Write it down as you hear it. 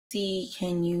See,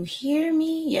 can you hear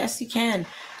me? Yes, you can.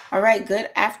 All right, good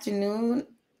afternoon,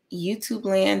 YouTube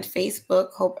land,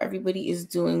 Facebook. Hope everybody is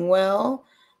doing well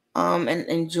and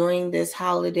enjoying this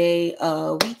holiday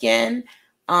weekend.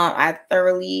 I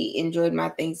thoroughly enjoyed my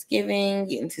Thanksgiving,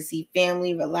 getting to see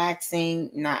family,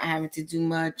 relaxing, not having to do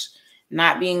much,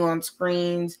 not being on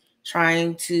screens,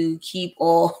 trying to keep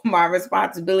all my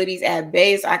responsibilities at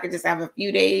bay so I could just have a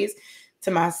few days to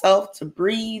myself to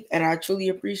breathe, and I truly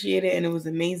appreciate it, and it was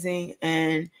amazing.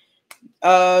 And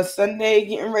Sunday,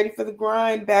 getting ready for the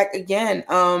grind back again.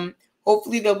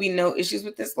 Hopefully there'll be no issues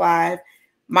with this live.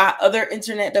 My other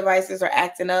internet devices are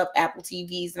acting up. Apple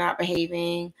TV's not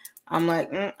behaving. I'm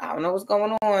like, I don't know what's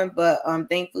going on, but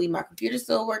thankfully my computer's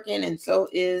still working, and so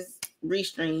is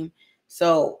Restream.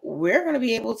 So we're gonna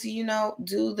be able to,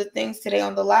 do the things today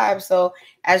on the live. So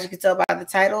as you can tell by the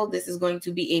title, this is going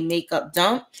to be a makeup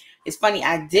dump. It's funny,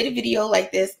 I did a video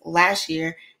like this last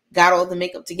year, got all the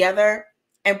makeup together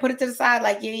and put it to the side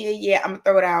like, yeah, I'm gonna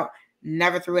throw it out.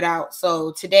 Never threw it out.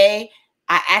 So today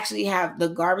I actually have the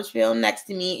garbage pail next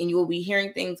to me, and you will be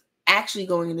hearing things actually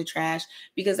going in the trash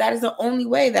because that is the only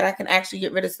way that I can actually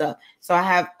get rid of stuff. So I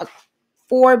have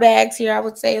 4 bags here, I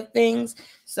would say, of things.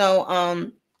 So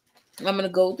I'm gonna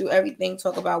go through everything,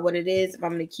 talk about what it is, if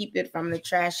I'm gonna keep it, if I'm gonna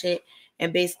trash it,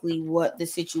 and basically what the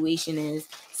situation is.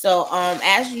 So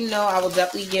as you know, I will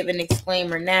definitely give an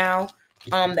disclaimer now.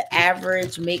 The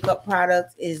average makeup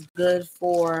product is good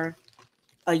for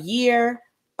a year.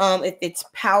 If it's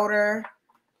powder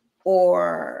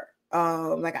or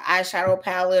like an eyeshadow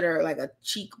palette or like a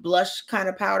cheek blush kind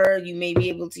of powder, you may be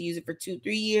able to use it for 2-3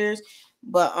 years.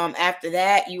 But after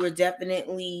that, you are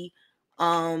definitely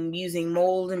using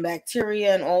mold and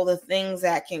bacteria and all the things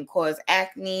that can cause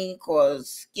acne,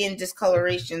 cause skin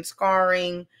discoloration,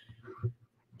 scarring,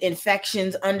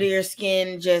 infections under your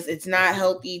skin. Just, it's not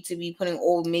healthy to be putting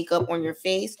old makeup on your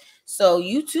face. So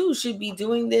you too should be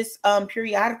doing this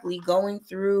periodically, going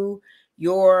through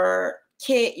your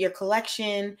kit, your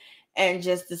collection, and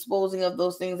just disposing of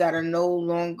those things that are no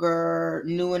longer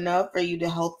new enough for you to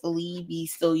healthfully be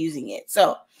still using it.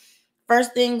 So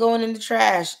first thing going in the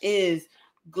trash is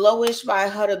Glowish by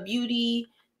Huda Beauty.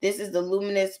 This is the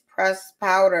Luminous Pressed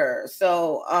Powder.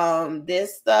 So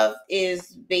this stuff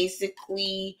is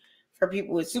basically for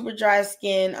people with super dry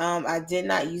skin. I did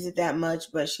not use it that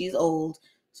much, but she's old,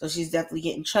 so she's definitely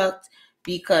getting chucked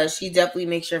because she definitely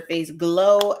makes your face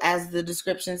glow, as the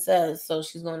description says. So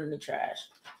she's going in the trash.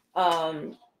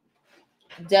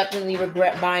 Definitely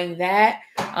regret buying that.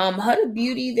 Huda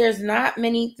Beauty, there's not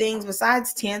many things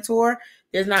besides Tantor.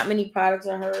 There's not many products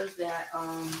of hers that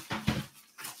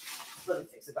let me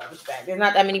fix the garbage bag. There's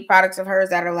not that many products of hers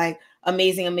that are like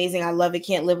amazing. I love it,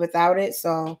 can't live without it.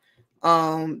 So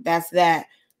that's that.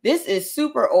 This is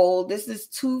super old. This is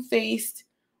Too Faced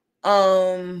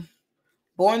Born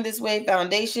This Way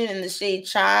foundation in the shade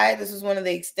Chai. This is one of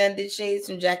the extended shades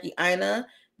from Jackie Aina.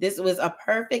 This was a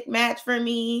perfect match for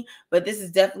me, but this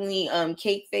is definitely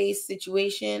cake face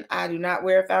situation. I do not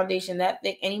wear a foundation that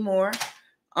thick anymore.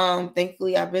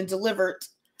 Thankfully I've been delivered.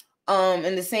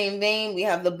 In the same vein, we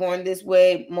have the Born This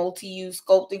Way multi-use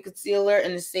sculpting concealer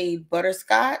in the shade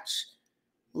Butterscotch.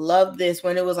 Love this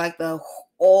when it was like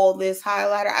all this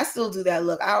highlighter. I still do that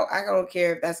look. I don't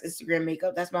care if that's Instagram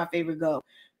makeup. That's my favorite go.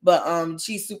 But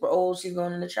she's super old. She's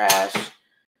going in the trash.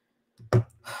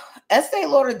 Estee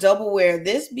Lauder Double Wear.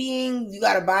 This being, you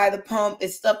got to buy the pump.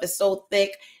 This stuff is so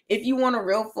thick. If you want a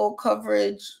real full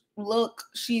coverage look,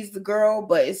 she's the girl,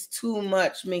 but it's too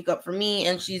much makeup for me,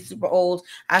 and she's super old.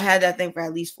 I've had that thing for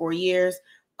at least 4 years.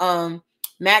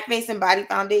 MAC Face and Body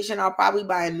Foundation. I'll probably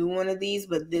buy a new one of these,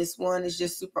 but this one is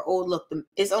just super old. Look,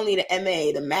 it's only the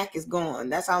MA. The MAC is gone.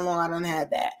 That's how long I done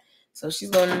had that. So she's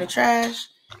going in the trash.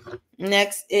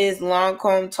 Next is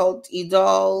Lancome Tote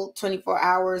Idole 24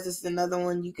 hours. This is another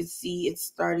one. You can see it's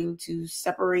starting to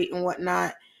separate and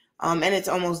whatnot. And it's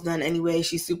almost done anyway.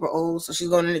 She's super old, so she's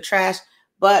going in the trash.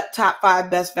 But top 5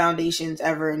 best foundations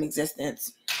ever in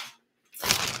existence.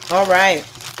 All right.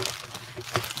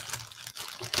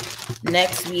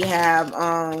 Next we have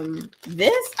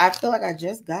this. I feel like I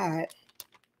just got.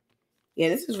 Yeah,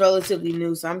 this is relatively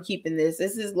new, so I'm keeping this.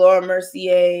 This is Laura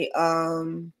Mercier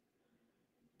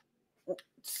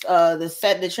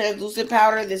the translucent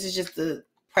powder. This is just the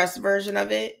pressed version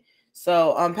of it.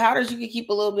 So powders you can keep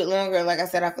a little bit longer. Like I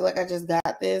said, I feel like I just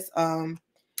got this.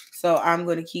 So I'm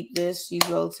going to keep this. She's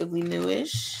relatively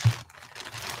newish.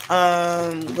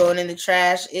 Going in the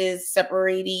trash is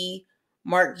Separati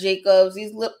Marc Jacobs.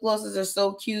 These lip glosses are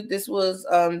so cute. This was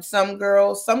Some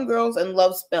Girls and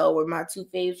Love Spell were my 2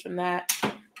 faves from that.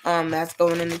 That's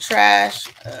going in the trash.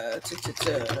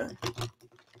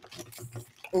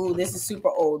 Ooh, this is super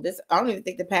old. This, I don't even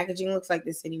think the packaging looks like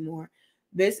this anymore.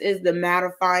 This is the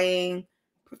mattifying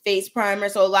face primer.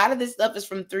 So a lot of this stuff is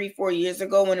from 3-4 years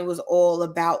ago when it was all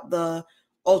about the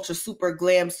ultra super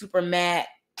glam, super matte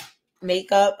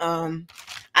makeup.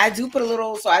 I do put a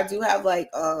little, so I do have like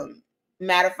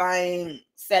mattifying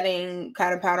setting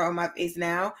kind of powder on my face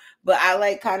now, but I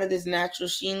like kind of this natural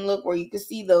sheen look where you can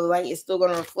see the light is still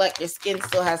going to reflect. Your skin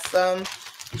still has some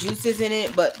juices in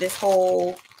it, but this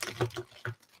whole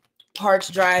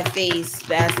parched dry face,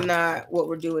 that's not what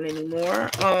we're doing anymore.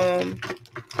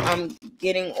 I'm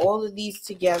getting all of these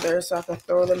together so I can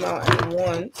throw them out at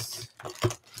once.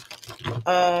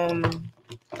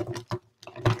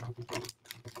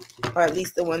 Or at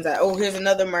least the ones here's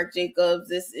another Marc Jacobs.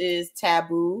 This is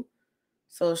Taboo.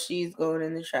 So she's going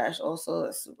in the trash also.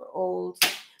 That's super old.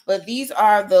 But these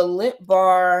are the Lip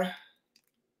Bar,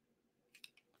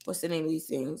 what's the name of these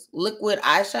things? Liquid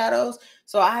eyeshadows.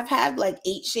 So I've had like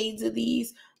 8 shades of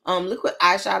these. Liquid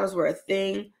eyeshadows were a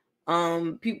thing.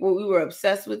 We were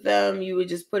obsessed with them. You would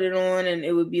just put it on and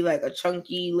it would be like a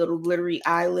chunky little glittery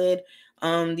eyelid.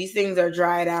 These things are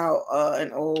dried out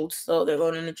and old, so they're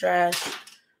going in the trash.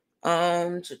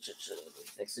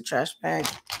 Fix the trash bag.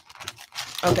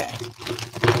 Okay.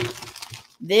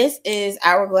 This is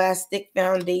Hourglass Stick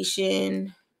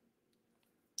Foundation.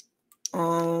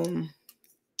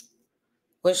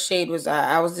 What shade was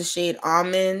I? I was the shade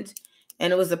Almond,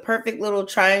 and it was a perfect little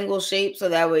triangle shape, so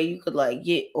that way you could like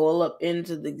get all up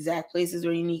into the exact places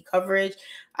where you need coverage.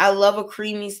 I love a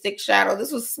creamy stick shadow.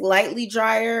 This was slightly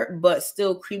drier, but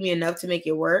still creamy enough to make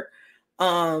it work.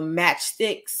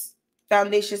 Matchsticks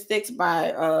foundation sticks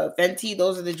by Fenty.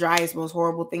 Those are the driest, most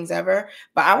horrible things ever.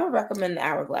 But I would recommend the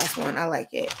Hourglass one. I like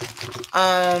it.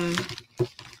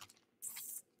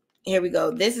 Here we go.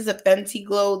 This is a Fenty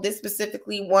Glow. This specific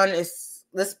one is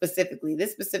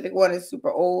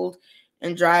super old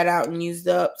and dried out and used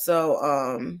up.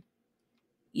 So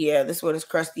yeah, this one is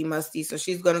crusty, musty. So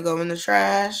she's gonna go in the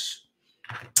trash.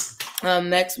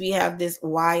 Next we have this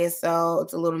YSL.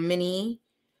 It's a little mini,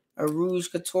 a Rouge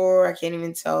Couture. I can't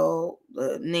even tell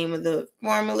the name of the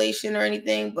formulation or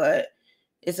anything, but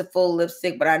it's a full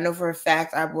lipstick. But I know for a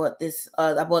fact I bought this.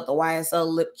 I bought the YSL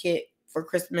lip kit for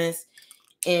Christmas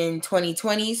in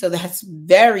 2020, so that's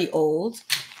very old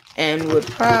and would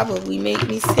probably make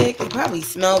me sick. It probably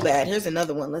smell bad. Here's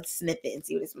another one. Let's sniff it and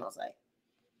see what it smells like.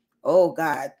 Oh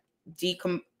God,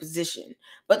 decomposition.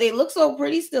 But they look so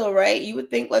pretty still, right? You would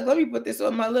think like, let me put this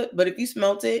on my lip, but if you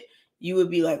smelt it, you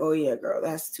would be like, oh yeah, girl,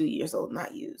 that's 2 years old,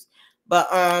 not used. But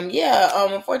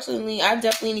unfortunately, I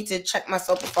definitely need to check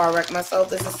myself before I wreck myself.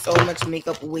 This is so much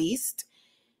makeup waste.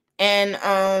 And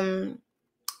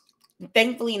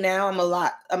thankfully now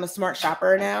I'm a smart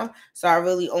shopper now, so I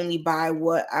really only buy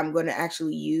what I'm going to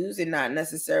actually use and not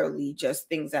necessarily just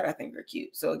things that I think are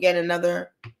cute. So again,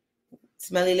 another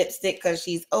smelly lipstick because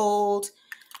she's old.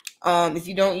 If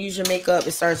you don't use your makeup,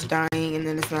 it starts dying and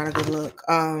then it's not a good look.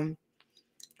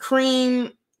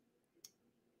 Cream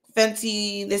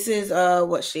Fenty. This is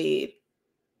what shade?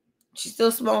 She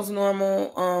still smells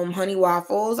normal. Honey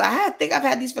Waffles. I think I've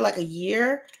had these for like a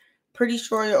year. Pretty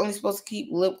sure you're only supposed to keep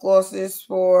lip glosses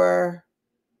for...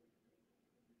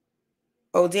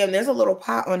 Oh, damn, there's a little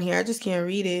pot on here. I just can't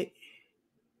read it.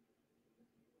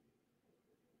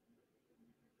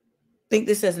 I think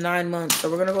this says 9 months, so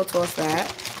we're going to go toss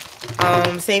that.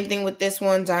 Same thing with this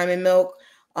one, Diamond Milk.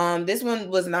 This one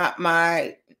was not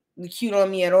cute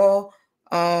on me at all.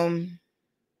 Oh,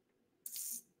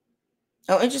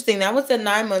 interesting. That was at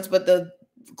 9 months, but the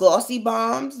glossy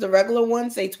bombs, the regular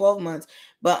ones, say 12 months.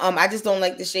 But I just don't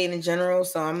like the shade in general,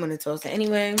 so I'm gonna toss it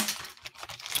anyway. This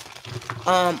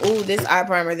eye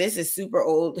primer. This is super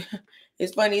old.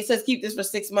 It's funny. It says keep this for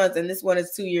 6 months, and this one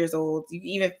is 2 years old. You can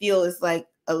even feel it's like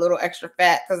a little extra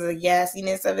fat because of the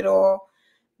gassiness of it all.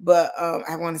 But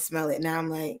I want to smell it now. I'm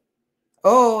like,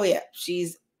 oh yeah,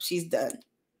 she's done.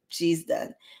 She's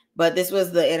done. But this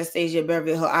was the Anastasia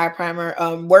Beverly Hills eye primer.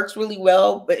 Works really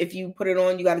well, but if you put it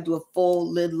on, you got to do a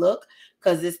full lid look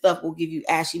because this stuff will give you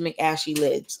ashy McAshy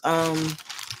lids.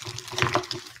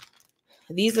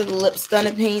 These are the lip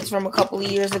stunner paints from a couple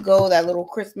of years ago. That little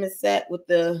Christmas set with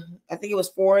I think it was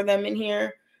 4 of them in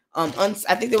here. I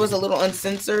think there was a little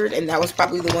uncensored, and that was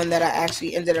probably the one that I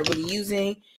actually ended up really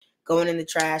using. Going in the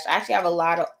trash. I actually have a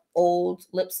lot of old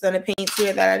lip stunner paints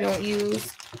here that I don't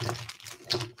use.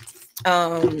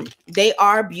 They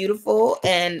are beautiful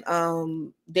and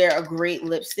they're a great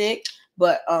lipstick,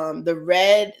 but the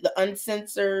red, the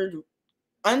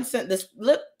this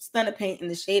lip stunner paint in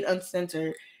the shade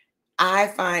Uncensored, I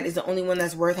find is the only one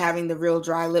that's worth having the real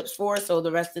dry lips for. So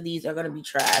the rest of these are going to be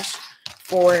trash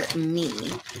for me.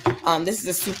 This is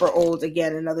a super old,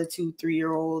 again, another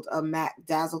 2-3-year-old MAC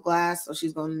Dazzle Glass. So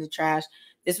she's going in the trash.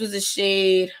 This was a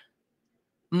shade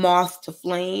Moth to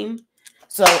Flame.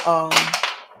 So,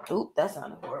 oop, that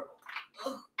sounded horrible.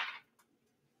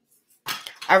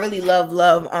 I really love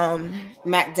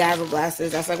MAC Dazzle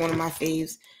glasses. That's like one of my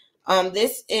faves.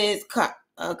 This is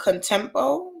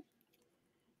Contempo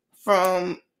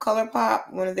from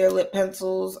ColourPop, one of their lip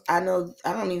pencils. I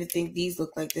don't even think these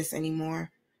look like this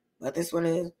anymore, but this one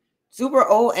is super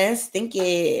old and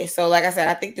stinky. So like I said,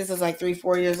 I think this is like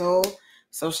 3-4 years old.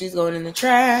 So she's going in the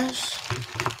trash.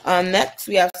 Next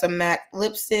we have some MAC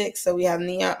lipstick. So we have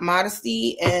Neon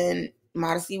Modesty,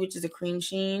 which is a cream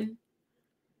sheen.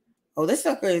 Oh, this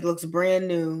sucker looks brand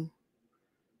new.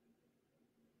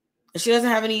 She doesn't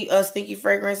have any stinky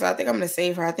fragrance, so I think I'm going to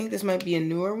save her. I think this might be a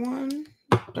newer one.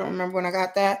 Don't remember when I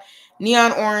got that.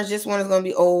 Neon Orange. This one is going to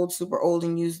be old, super old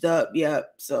and used up.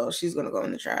 Yep. So she's going to go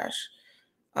in the trash.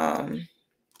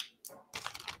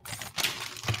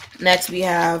 Next we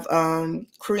have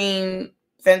Cream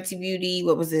Fenty Beauty.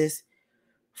 What was this?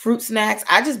 Fruit Snacks.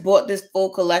 I just bought this full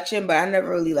collection, but I never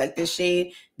really liked this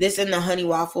shade. This and the Honey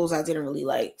Waffles I didn't really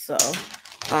like. So,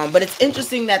 but it's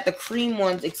interesting that the cream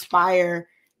ones expire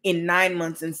in 9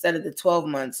 months instead of the 12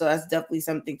 months. So that's definitely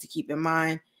something to keep in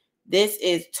mind. This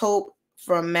is Taupe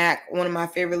from MAC, one of my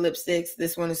favorite lipsticks.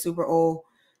 This one is super old.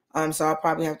 So I'll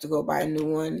probably have to go buy a new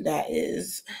one that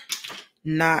is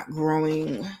not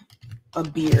growing a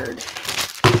beard.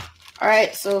 All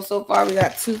right, so far we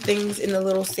got 2 things in the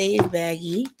little save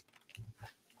baggie.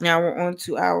 Now we're on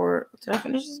to our, did I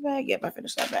finish this bag? Yep, I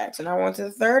finished that bag. So now we're on to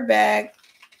the third bag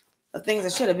of things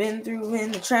that should have been through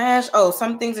in the trash. Oh,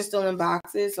 some things are still in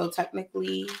boxes, so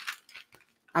technically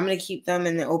I'm going to keep them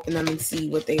and then open them and see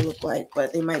what they look like,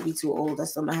 but they might be too old. I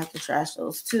still might have to trash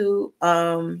those too.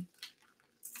 Oh,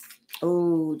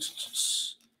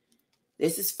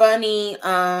 this is funny.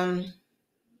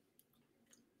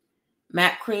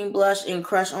 Matte Cream Blush in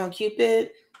Crush on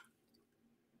Cupid.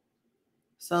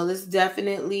 So this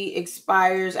definitely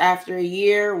expires after a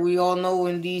year. We all know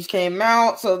when these came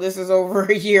out, so this is over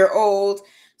a year old.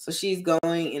 So she's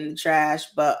going in the trash,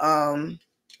 but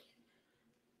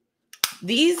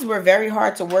these were very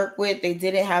hard to work with. They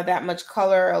didn't have that much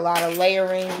color, a lot of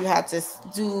layering. You had to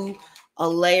do a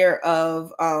layer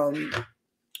of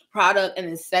product and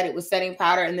then set it with setting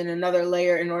powder and then another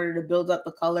layer in order to build up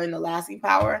the color and the lasting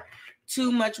power.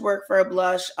 Too much work for a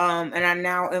blush. And I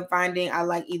now am finding I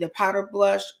like either powder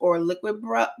blush or liquid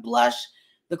blush.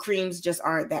 The creams just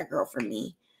aren't that girl for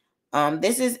me.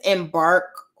 This is Embark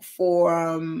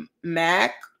for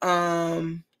MAC.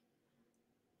 I'm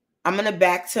going to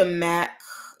back to MAC.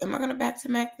 Am I going to back to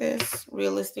MAC this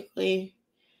realistically?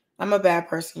 I'm a bad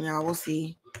person, y'all. We'll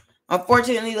see.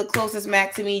 Unfortunately, the closest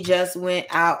MAC to me just went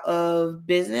out of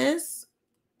business.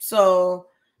 So,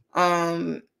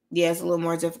 yeah, it's a little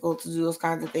more difficult to do those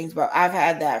kinds of things, but I've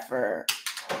had that for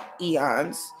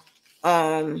eons.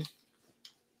 All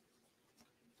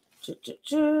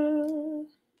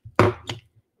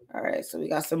right, so we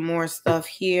got some more stuff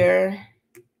here.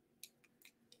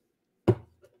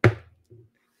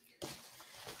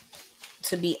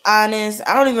 To be honest,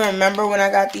 I don't even remember when I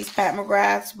got these Pat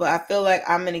McGraths, but I feel like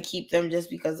I'm going to keep them just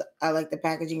because I like the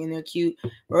packaging and they're cute.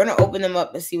 We're going to open them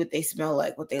up and see what they smell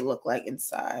like, what they look like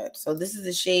inside. So this is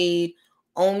the shade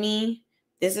Omi.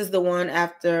 This is the one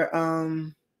after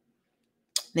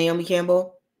Naomi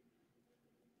Campbell.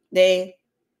 They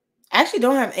actually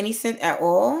don't have any scent at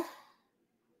all.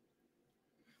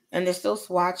 And they're still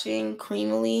swatching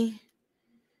creamily.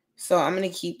 So I'm going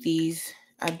to keep these.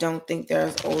 I don't think they're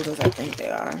as old as I think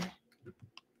they are.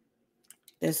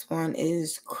 This one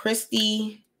is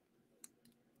Christy.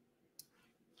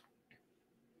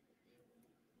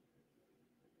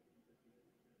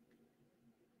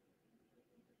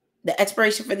 The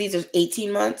expiration for these is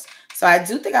 18 months. So I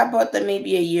do think I bought them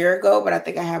maybe a year ago, but I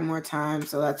think I have more time.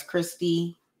 So that's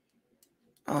Christy.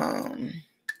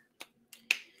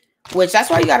 Which that's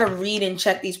why you got to read and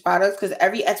check these products because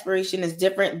every expiration is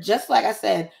different. Just like I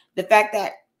said, the fact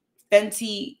that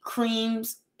Fenty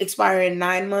creams expire in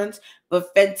 9 months,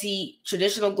 but Fenty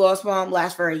traditional gloss bomb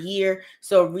lasts for a year.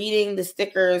 So reading the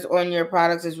stickers on your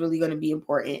products is really going to be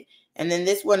important. And then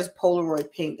this one is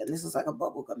Polaroid Pink, and this is like a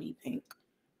bubblegummy pink.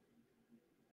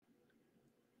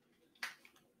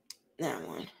 That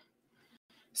one.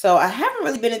 So I haven't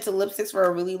really been into lipsticks for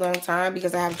a really long time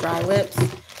because I have dry lips.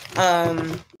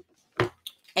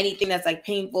 Anything that's like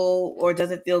painful or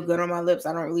doesn't feel good on my lips,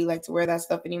 I don't really like to wear that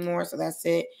stuff anymore. So that's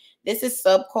it. This is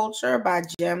Subculture by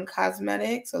Gem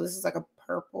Cosmetics. So this is like a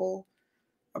purple,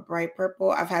 a bright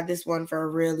purple. I've had this one for a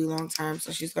really long time.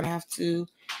 So she's going to have to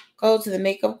go to the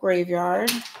makeup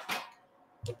graveyard.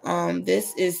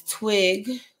 This is Twig,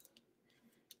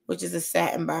 which is a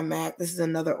satin by MAC. This is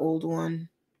another old one.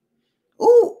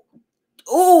 Ooh,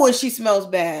 ooh, and she smells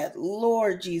bad.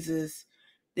 Lord Jesus,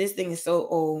 this thing is so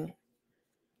old.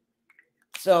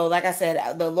 So, like I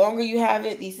said, the longer you have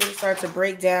it, these things start to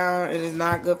break down. It is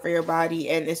not good for your body,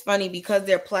 and it's funny because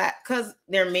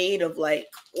they're made of like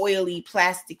oily,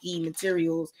 plasticky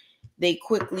materials. They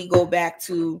quickly go back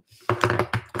to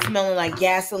smelling like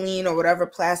gasoline or whatever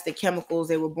plastic chemicals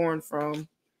they were born from.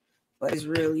 But it's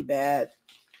really bad.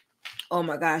 Oh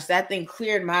my gosh, that thing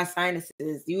cleared my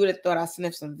sinuses. You would have thought I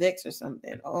sniffed some Vicks or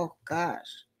something. Oh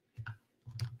gosh.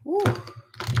 Woo.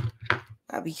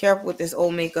 I'll be careful with this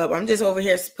old makeup. I'm just over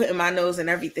here putting my nose and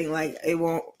everything like it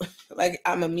won't, like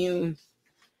I'm immune.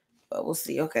 But we'll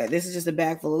see. Okay, this is just a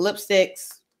bag full of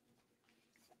lipsticks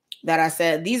that I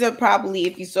said. These are probably,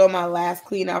 if you saw my last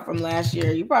clean out from last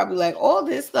year, you're probably like, all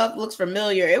this stuff looks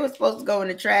familiar. It was supposed to go in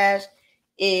the trash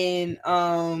in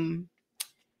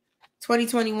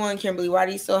 2021, Kimberly. Why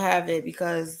do you still have it?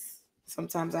 Because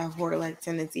sometimes I have hoarder-like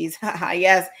tendencies.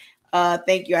 Yes.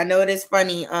 Thank you. I know it is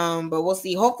funny. But we'll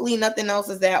see. Hopefully nothing else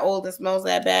is that old and smells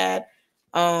that bad.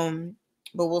 But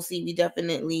we'll see. We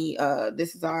definitely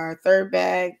this is our third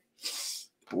bag.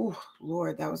 Ooh,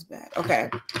 Lord, that was bad. Okay.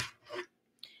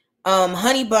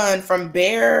 Honey Bun from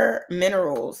Bare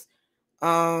Minerals.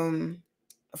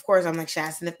 Of course, I'm like, should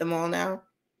I sniff them all now?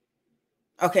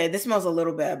 Okay, this smells a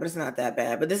little bad, but it's not that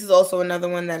bad. But this is also another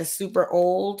one that is super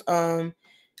old.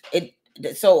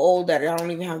 It's so old that I don't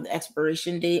even have the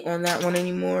expiration date on that one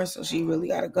anymore. So she really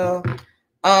gotta go.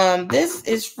 This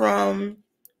is from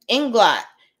Inglot.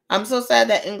 I'm so sad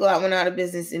that Inglot went out of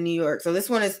business in New York. So this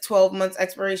one is 12 months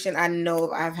expiration. I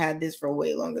know I've had this for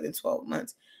way longer than 12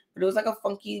 months. But it was like a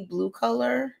funky blue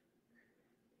color.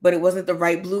 But it wasn't the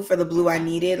right blue for the blue I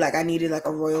needed. Like I needed like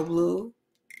a royal blue.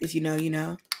 If you know, you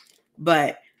know.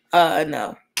 But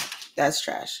no, that's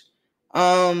trash.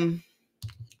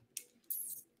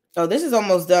 Oh, this is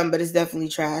almost done, but it's definitely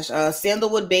trash.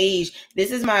 Sandalwood Beige.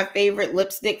 This is my favorite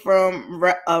lipstick from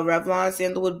Revlon.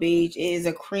 Sandalwood Beige. It is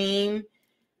a cream.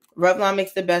 Revlon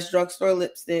makes the best drugstore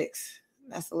lipsticks.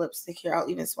 That's the lipstick here. I'll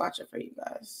even swatch it for you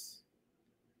guys.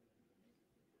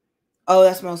 Oh,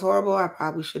 that smells horrible. I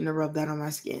probably shouldn't have rubbed that on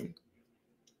my skin.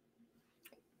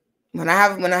 When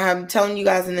I'm telling you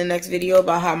guys in the next video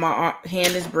about how my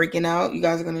hand is breaking out, you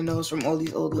guys are gonna know it's from all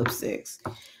these old lipsticks.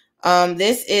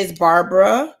 This is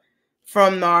Barbara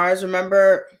from NARS.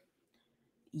 Remember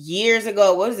years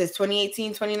ago, what is this,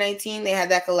 2018, 2019? They had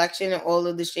that collection and all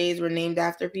of the shades were named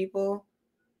after people.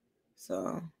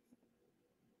 So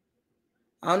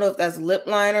I don't know if that's lip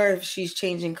liner, if she's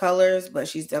changing colors, but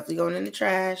she's definitely going in the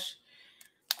trash.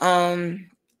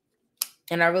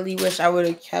 And I really wish I would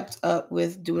have kept up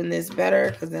with doing this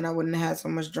better, because then I wouldn't have had so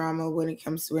much drama when it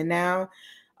comes to it now.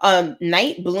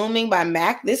 Night Blooming by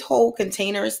MAC. This whole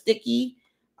container is sticky.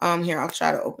 Here, I'll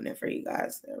try to open it for you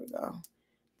guys. There we go.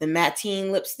 The Mattine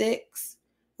lipsticks,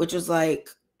 which was like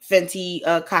Fenty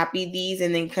copied these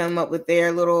and then come up with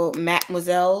their little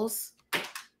Mademoiselles,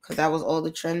 because that was all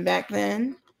the trend back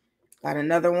then. Got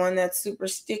another one that's super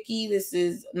sticky. This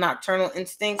is Nocturnal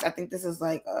Instincts. I think this is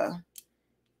like a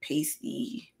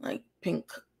pasty, like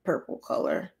pink purple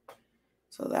color.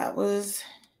 So that was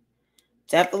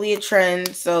definitely a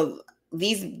trend. So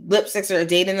these lipsticks are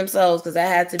dating themselves, because that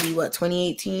had to be what,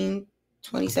 2018,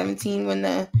 2017, when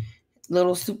the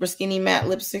little super skinny matte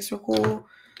lipsticks were cool.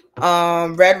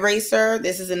 Red Racer.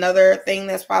 This is another thing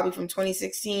that's probably from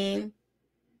 2016.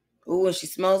 Ooh, and she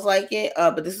smells like it.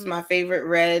 But this is my favorite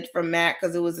red from MAC,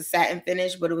 because it was a satin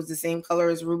finish, but it was the same color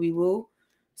as Ruby Woo.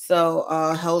 So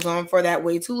held on for that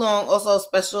way too long. Also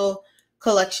special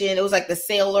collection. It was like the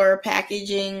sailor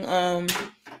packaging,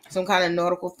 some kind of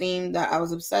nautical theme that I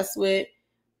was obsessed with.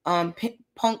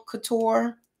 Punk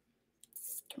Couture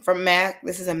from MAC.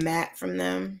 This is a matte from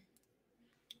them.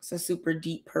 It's a super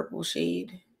deep purple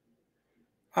shade.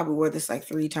 Probably wore this like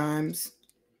 3 times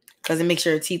because it makes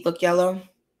your teeth look yellow.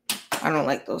 I don't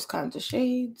like those kinds of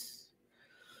shades.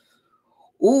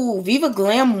 Ooh, Viva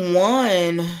Glam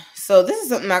 1. So this is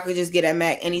something I could just get at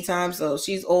MAC anytime. So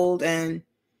she's old and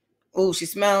ooh, she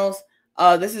smells.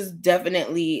 This is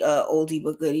definitely oldie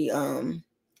but goodie.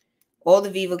 All the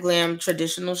Viva Glam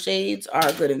traditional shades are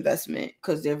a good investment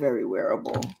because they're very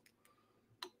wearable.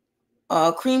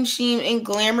 Cream Sheen and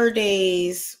Glamour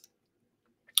Days.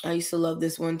 I used to love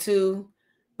this one too.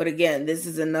 But again, this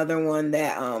is another one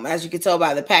that, as you can tell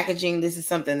by the packaging, this is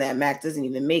something that MAC doesn't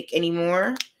even make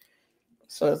anymore.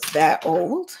 So it's that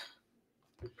old.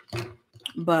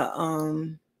 But,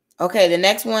 okay, the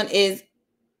next one is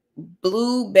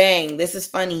Blue Bang. This is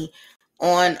funny.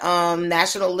 on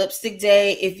National Lipstick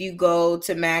Day. If you go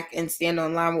to MAC and stand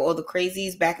online with all the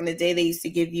crazies, back in the day they used to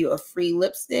give you a free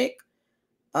lipstick.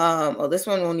 Oh, this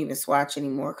one won't even swatch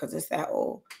anymore because it's that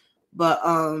old. But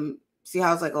see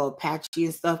how it's like all patchy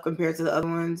and stuff compared to the other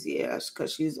ones? Yeah,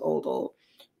 because she's old.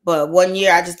 But one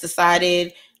year I just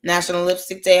decided National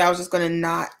Lipstick Day, I was just gonna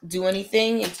not do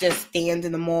anything. It's just stand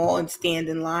in the mall and stand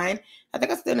in line. I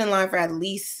think I stood in line for at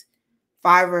least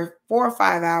 4 or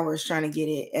 5 hours trying to get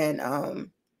it. And oh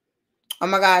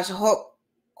my gosh,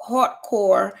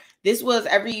 hardcore. This was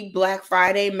every Black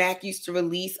Friday. MAC used to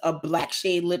release a black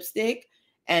shade lipstick,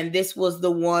 and this was the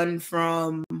one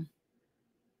from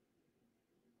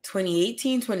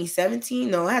 2018,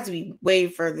 2017. No, it had to be way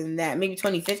further than that. Maybe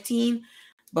 2015.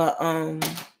 But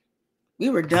we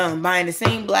were done buying the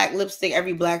same black lipstick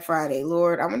every Black Friday.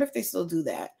 Lord, I wonder if they still do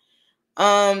that.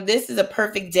 This is a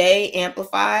Perfect Day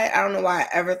Amplified. I don't know why I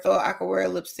ever thought I could wear a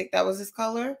lipstick that was this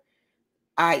color,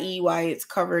 i.e. why it's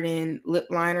covered in lip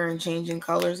liner and changing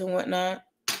colors and whatnot.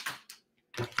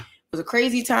 It was a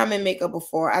crazy time in makeup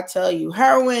before, I tell you.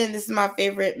 Heroin, this is my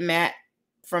favorite matte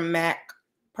from MAC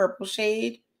purple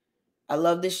shade. I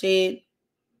love this shade.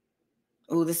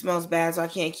 Oh, this smells bad, so I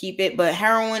can't keep it. But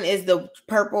Heroin is the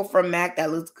purple from MAC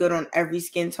that looks good on every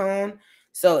skin tone.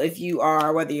 So if you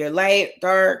are, whether you're light,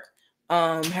 dark,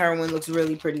 Heroin looks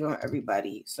really pretty on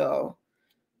everybody. So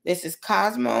this is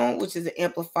Cosmo, which is an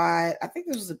amplified. I think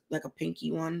this was like a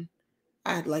pinky one.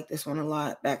 I had liked this one a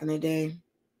lot back in the day.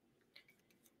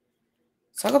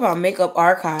 Talk about makeup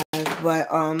archive.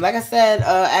 But like I said,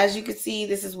 as you can see,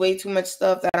 this is way too much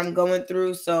stuff that I'm going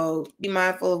through. So be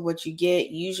mindful of what you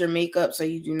get. Use your makeup so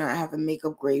you do not have a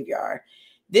makeup graveyard.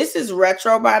 This is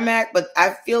Retro by MAC, but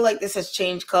I feel like this has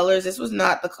changed colors. This was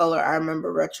not the color I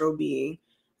remember Retro being.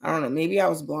 I don't know. Maybe I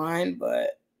was blind,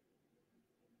 but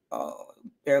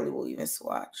barely will even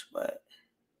swatch, but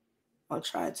I'll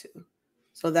try to.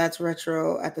 So that's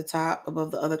Retro at the top above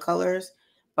the other colors.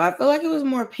 But I feel like it was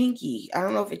more pinky. I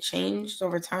don't know if it changed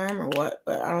over time or what,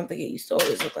 but I don't think it used to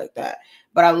always look like that.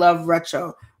 But I love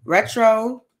Retro.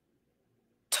 Retro,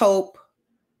 Taupe,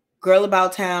 Girl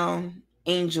About Town,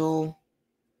 Angel,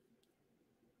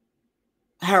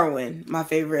 Heroin, my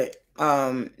favorite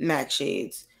MAC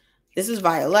shades. This is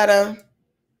Violetta.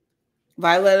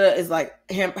 Violetta is like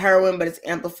Heroin, but it's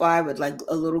amplified with like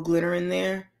a little glitter in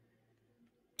there.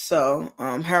 So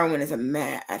Heroin is a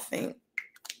matte, I think.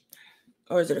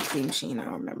 Or is it a cream sheen? I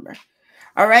don't remember.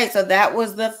 All right, so that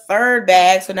was the third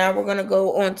bag. So now we're going to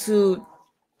go on to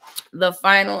the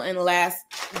final and last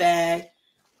bag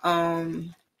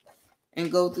and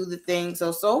go through the thing.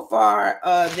 So far,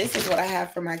 this is what I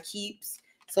have for my keeps.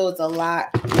 So it's a lot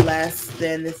less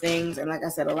than the things. And like I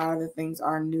said, a lot of the things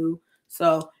are new.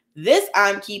 So this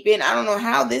I'm keeping. I don't know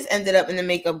how this ended up in the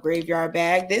makeup graveyard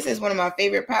bag. This is one of my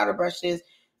favorite powder brushes.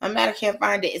 I'm mad I can't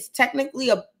find it. It's technically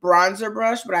a bronzer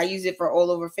brush, but I use it for all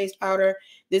over face powder.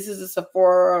 This is a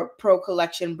Sephora Pro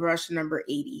Collection brush number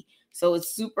 80. So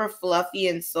it's super fluffy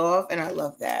and soft, and I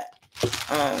love that.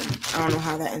 I don't know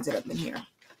how that ended up in here.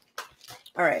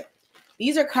 All right.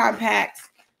 These are compacts.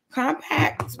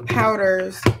 Compact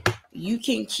powders you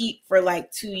can keep for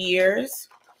like 2 years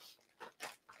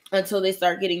until they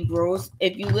start getting gross.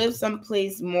 If you live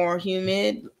someplace more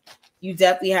humid, you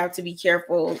definitely have to be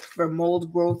careful for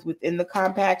mold growth within the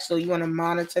compact. So you want to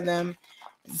monitor them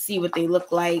to see what they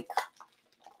look like.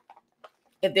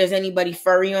 If there's anybody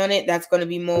furry on it, that's going to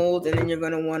be mold. And then you're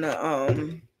going to want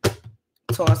to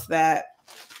toss that.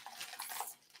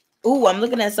 Ooh, I'm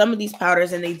looking at some of these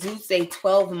powders and they do say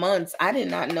 12 months. I did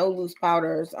not know loose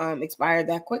powders expired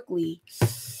that quickly.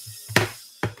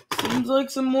 Seems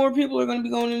like some more people are going to be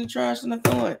going in the trash than I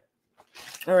thought.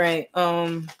 All right.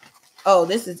 Oh,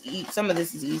 this is some of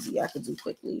this is easy. I could do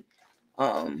quickly.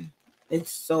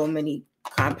 It's so many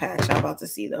compacts I'm about to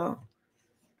see though.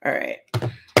 All right.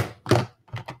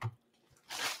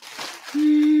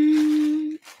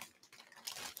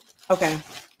 Okay.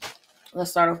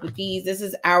 Let's start off with these. This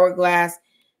is Hourglass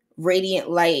Radiant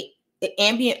Light, the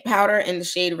ambient powder in the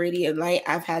shade Radiant Light.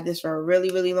 I've had this for a really,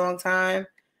 really long time.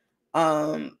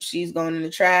 She's going in the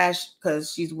trash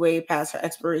because she's way past her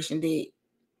expiration date.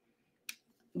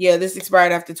 Yeah, this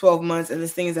expired after 12 months, and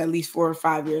this thing is at least 4 or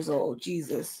 5 years old.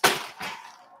 Jesus.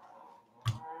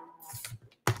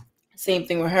 Same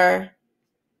thing with her.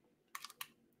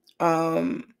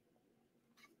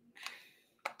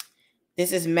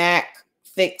 This is MAC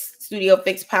Studio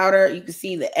Fix powder. You can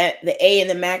see the A in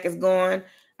the MAC is gone.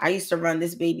 I used to run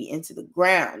this baby into the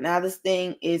ground. Now this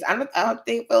thing is, I don't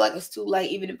feel like it's too light,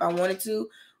 even if I wanted to.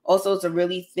 Also, it's a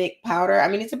really thick powder. I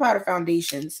mean, it's a powder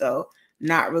foundation, so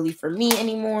not really for me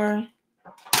anymore.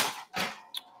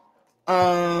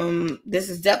 This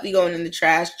is definitely going in the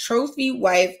trash. Trophy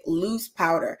Wife Loose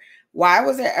Powder. Why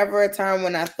was there ever a time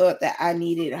when I thought that I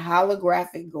needed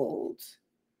holographic gold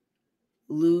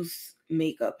loose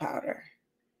makeup powder?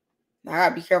 Now, I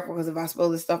gotta be careful because if I spill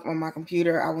this stuff on my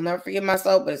computer, I will never forgive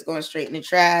myself, but it's going straight in the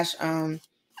trash.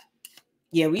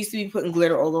 Yeah, we used to be putting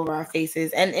glitter all over our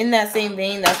faces. And in that same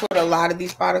vein, that's what a lot of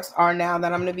these products are now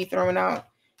that I'm going to be throwing out,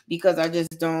 because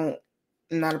I'm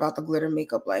not about the glitter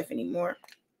makeup life anymore.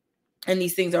 And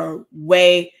these things are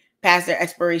way past their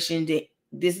expiration date.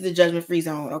 This is the judgment-free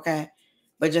zone, okay?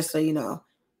 But just so you know,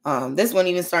 this one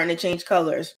even starting to change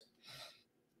colors.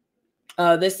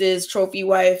 This is Trophy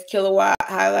Wife Kilowatt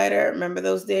Highlighter. Remember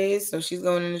those days? So she's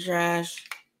going in the trash.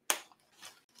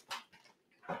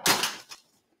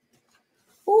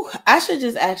 Ooh, I should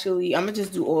just I'm going to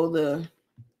just do all the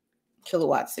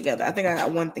kilowatts together. I think I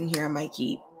got one thing here I might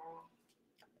keep.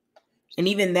 And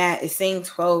even that is saying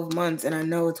 12 months, and I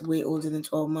know it's way older than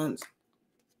 12 months.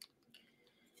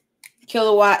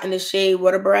 Kilowatt in the shade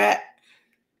What a Brat.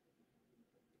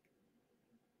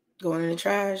 Going in the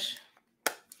trash.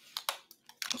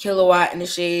 Kilowatt in the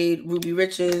shade Ruby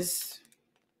Riches.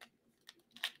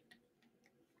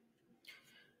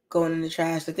 Going in the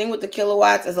trash. The thing with the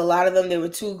kilowatts is a lot of them, they were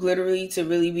too glittery to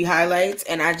really be highlights,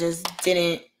 and I just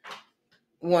didn't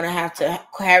want to have to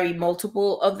carry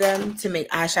multiple of them to make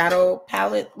eyeshadow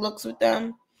palette looks with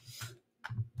them.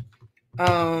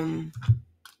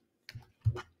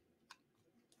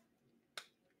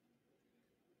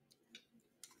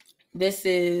 This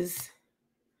is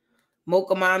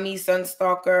Mocha Mami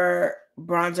Sunstalker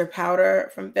Bronzer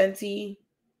Powder from Fenty.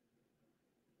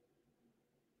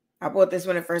 I bought this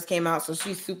when it first came out, so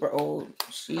she's super old.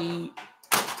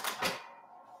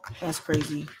 That's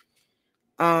crazy.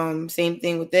 Same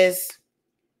thing with this.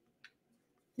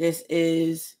 This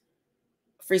is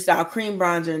Freestyle Cream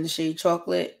Bronzer in the shade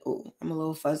Chocolate. Oh, I'm a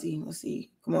little fuzzy. Let's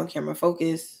see. Come on, camera,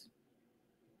 focus.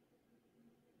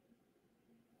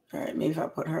 All right, maybe if I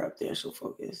put her up there, she'll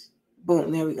focus. Boom,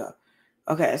 there we go.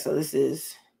 Okay, so this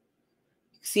is,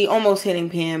 see, almost hitting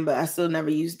pan, but I still never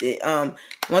used it.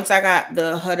 Once I got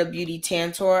the Huda Beauty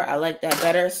Tantor, I like that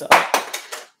better, so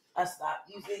I stopped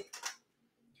using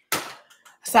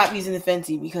the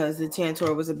Fenty because the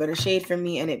Tantor was a better shade for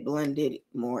me and it blended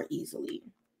more easily.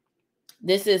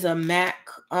 This is a MAC.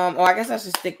 I guess I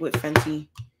should stick with Fenty.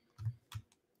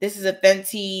 This is a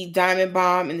Fenty Diamond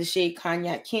Bomb in the shade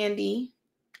Cognac Candy.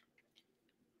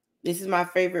 This is my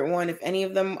favorite one. If any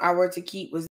of them I were to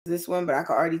keep, was this one, but I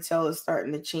could already tell it's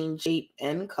starting to change shape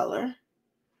and color.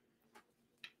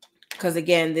 Because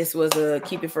again, this was a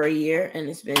keep it for a year, and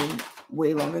it's been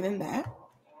way longer than that.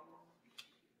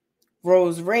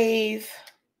 Rose Rave.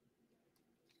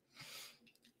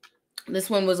 This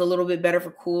one was a little bit better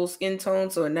for cool skin tone,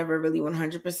 so it never really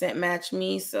 100% matched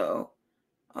me. So,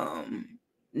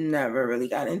 never really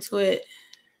got into it.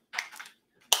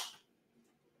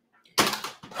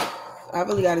 I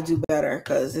really got to do better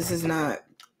because this is not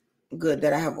good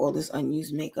that I have all this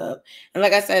unused makeup. And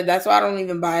like I said, that's why I don't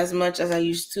even buy as much as I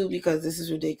used to, because this is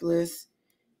ridiculous.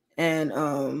 And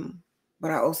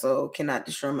but I also cannot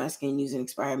destroy my skin using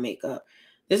expired makeup.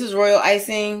 This is Royal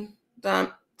Icing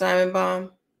Diamond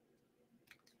Bomb.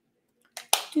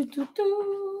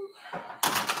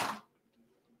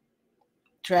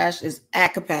 Trash is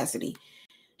at capacity.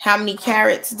 How Many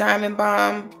Carats Diamond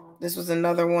Bomb. This was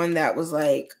another one that was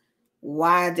like,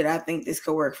 why did I think this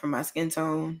could work for my skin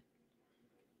tone?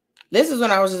 This is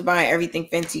when I was just buying everything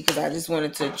Fenty because I just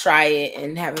wanted to try it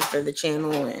and have it for the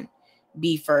channel and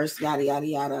be first, yada, yada,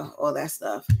 yada, all that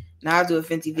stuff. Now I'll do a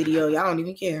Fenty video. Y'all don't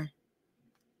even care,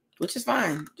 which is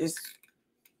fine. Just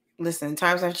listen,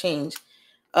 times have changed.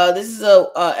 This is a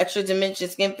Extra Dimension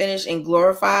Skin Finish in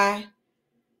Glorify.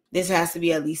 This has to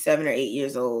be at least 7 or 8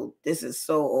 years old. This is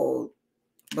so old.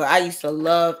 But I used to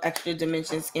love Extra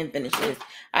Dimension Skin Finishes.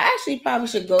 I actually probably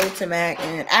should go to MAC,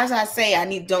 and as I say,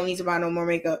 don't need to buy no more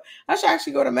makeup. I should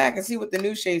actually go to MAC and see what the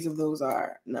new shades of those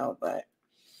are. No, but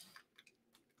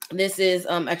this is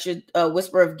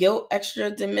Whisper of Guilt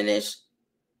Extra Dimension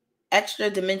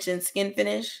Skin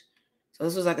Finish. So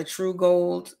this was like a true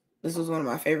gold. This was one of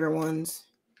my favorite ones.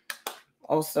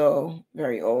 Also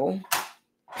very old.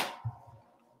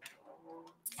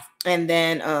 And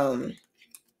then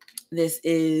this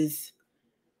is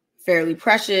Fairly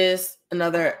Precious,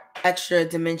 another Extra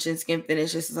Dimension Skin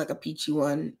Finish. This is like a peachy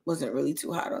one. Wasn't really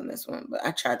too hot on this one, but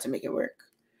I tried to make it work.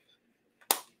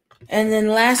 And then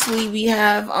lastly, we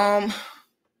have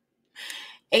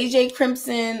AJ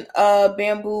Crimson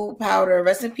Bamboo Powder.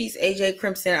 Rest in peace, AJ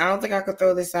Crimson. I don't think I could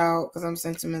throw this out because I'm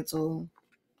sentimental.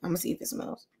 I'm going to see if it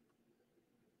smells.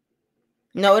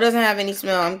 No, it doesn't have any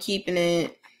smell. I'm keeping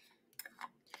it.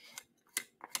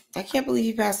 I can't believe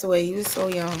he passed away. He was so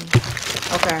young.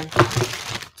 Okay.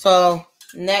 So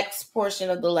next portion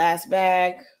of the last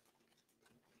bag,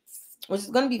 which is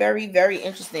going to be very, very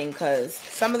interesting because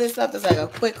some of this stuff is like a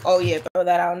quick, oh yeah, throw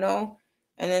that out, no.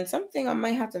 And then something I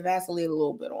might have to vacillate a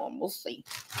little bit on. We'll see.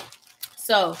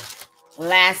 So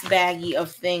last baggie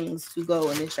of things to go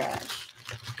in the trash.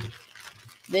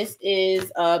 This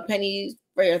is Penny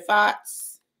for Your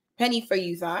Thoughts. Penny for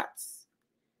You Thoughts.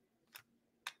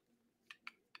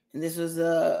 And this was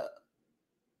a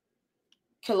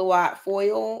kilowatt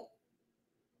foil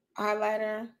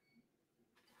highlighter.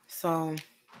 So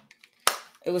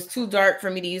it was too dark for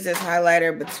me to use as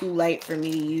highlighter, but too light for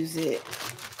me to use it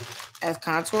as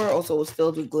contour. Also, it was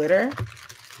filled with glitter.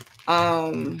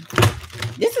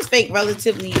 This is fake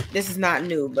relatively. This is not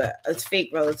new, but it's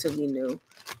fake relatively new.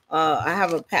 I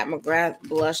have a Pat McGrath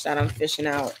blush that I'm fishing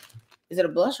out. Is it a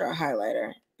blush or a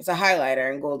highlighter? It's a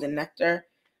highlighter in Golden Nectar.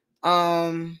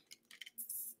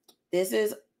 This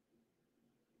is,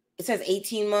 it says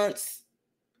 18 months.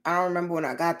 I don't remember when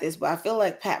I got this, but I feel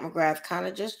like Pat McGrath kind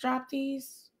of just dropped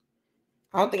these.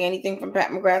 I don't think anything from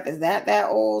Pat McGrath is that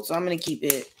old, so I'm going to keep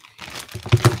it.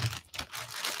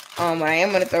 What I am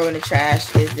going to throw in the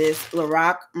trash is this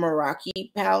Lorac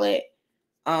Meraki palette.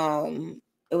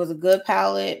 It was a good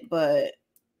palette, but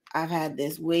I've had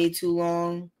this way too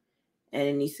long and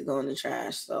it needs to go in the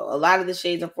trash. So a lot of the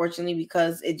shades, unfortunately,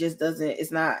 because it just doesn't,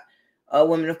 it's not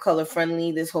women of color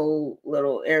friendly, this whole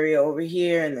little area over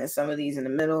here, and then some of these in the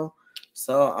middle.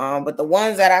 So, but the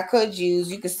ones that I could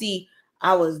use, you can see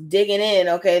I was digging in,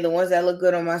 okay, the ones that look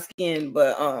good on my skin,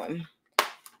 but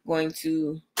going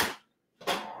to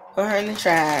put her in the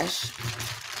trash.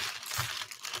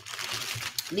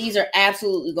 These are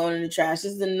absolutely going in the trash.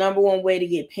 This is the #1 way to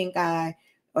get pink eye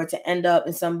or to end up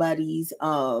in somebody's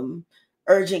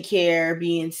urgent care,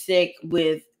 being sick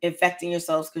with infecting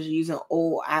yourselves because you're using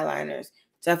old eyeliners.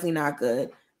 Definitely not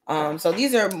good. So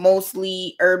these are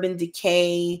mostly Urban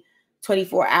Decay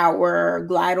 24-hour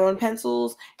glide-on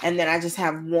pencils. And then I just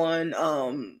have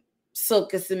one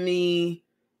Silk Sesame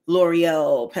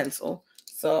L'Oreal pencil.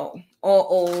 So all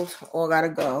old, all gotta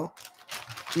go.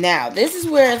 Now, this is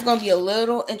where it's going to be a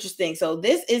little interesting. So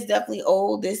this is definitely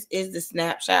old. This is the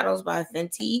Snap Shadows by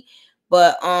Fenty.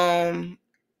 But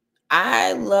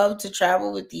I love to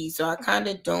travel with these, so I kind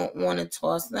of don't want to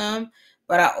toss them.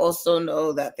 But I also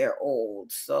know that they're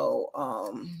old. So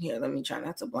here, let me try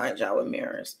not to blind y'all with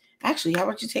mirrors. Actually, how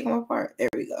about you take them apart? There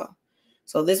we go.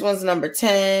 So this one's number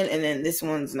 10, and then this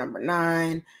one's number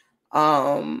 9.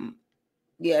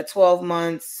 Yeah, 12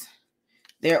 months.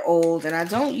 They're old and I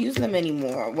don't use them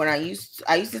anymore. When I used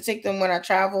to take them when I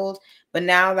traveled, but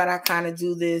now that I kind of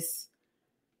do this,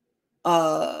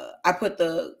 I put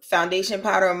the foundation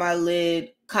powder on my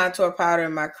lid, contour powder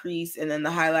in my crease, and then the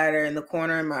highlighter in the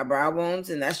corner in my brow bones,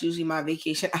 and that's usually my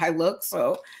vacation eye look.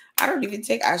 So I don't even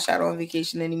take eyeshadow on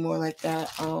vacation anymore like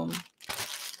that.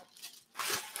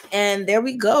 And there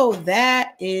we go. That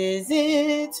is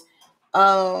it.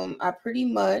 I pretty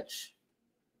much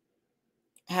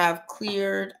have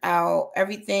cleared out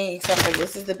everything except for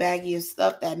this is the baggie of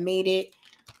stuff that made it.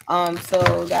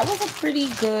 So that was a pretty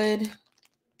good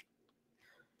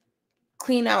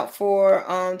clean out for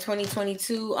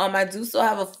 2022. I do still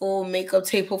have a full makeup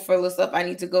table full of stuff I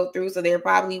need to go through, so there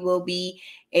probably will be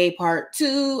a part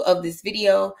 2 of this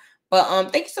video.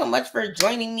 But thank you so much for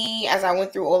joining me as I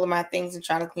went through all of my things and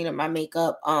trying to clean up my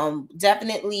makeup.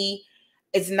 Definitely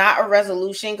it's not a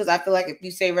resolution because I feel like if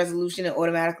you say resolution, it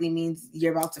automatically means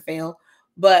you're about to fail.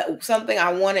 But something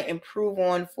I want to improve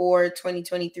on for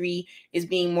 2023 is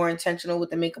being more intentional with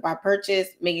the makeup I purchase,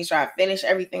 making sure I finish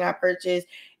everything I purchase,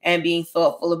 and being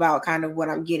thoughtful about kind of what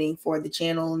I'm getting for the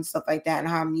channel and stuff like that and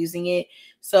how I'm using it.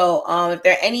 So if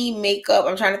there are any makeup,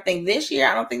 I'm trying to think this year,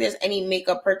 I don't think there's any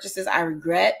makeup purchases I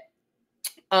regret.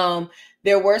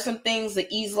 There were some things, the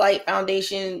Ease Light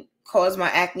foundation caused my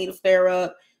acne to flare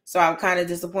up. So I'm kind of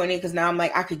disappointed because now I'm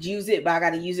like, I could use it, but I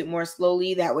got to use it more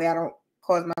slowly. That way I don't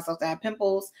cause myself to have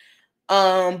pimples.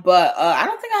 But I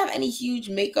don't think I have any huge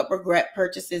makeup regret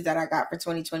purchases that I got for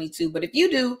 2022. But if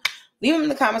you do, leave them in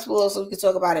the comments below so we can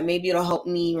talk about it. Maybe it'll help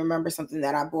me remember something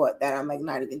that I bought that I'm like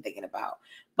not even thinking about.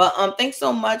 But thanks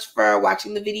so much for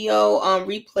watching the video.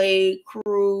 Replay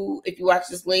crew, if you watch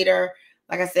this later,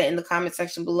 like I said in the comment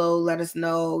section below, let us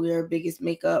know your biggest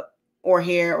makeup or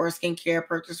hair or skincare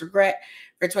purchase regret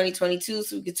for 2022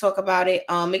 so we can talk about it.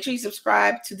 Make sure you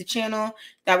subscribe to the channel.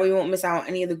 That way you won't miss out on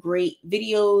any of the great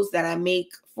videos that I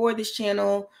make for this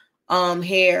channel.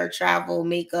 Hair, travel,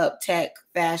 makeup, tech,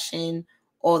 fashion,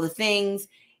 all the things.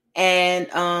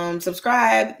 And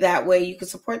subscribe. That way you can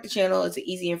support the channel. It's an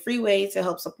easy and free way to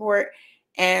help support.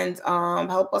 and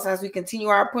help us as we continue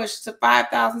our push to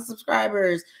 5,000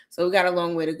 subscribers. So we got a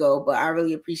long way to go, but I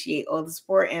really appreciate all the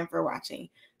support and for watching.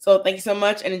 So thank you so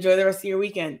much and enjoy the rest of your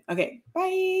weekend. Okay,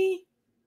 bye.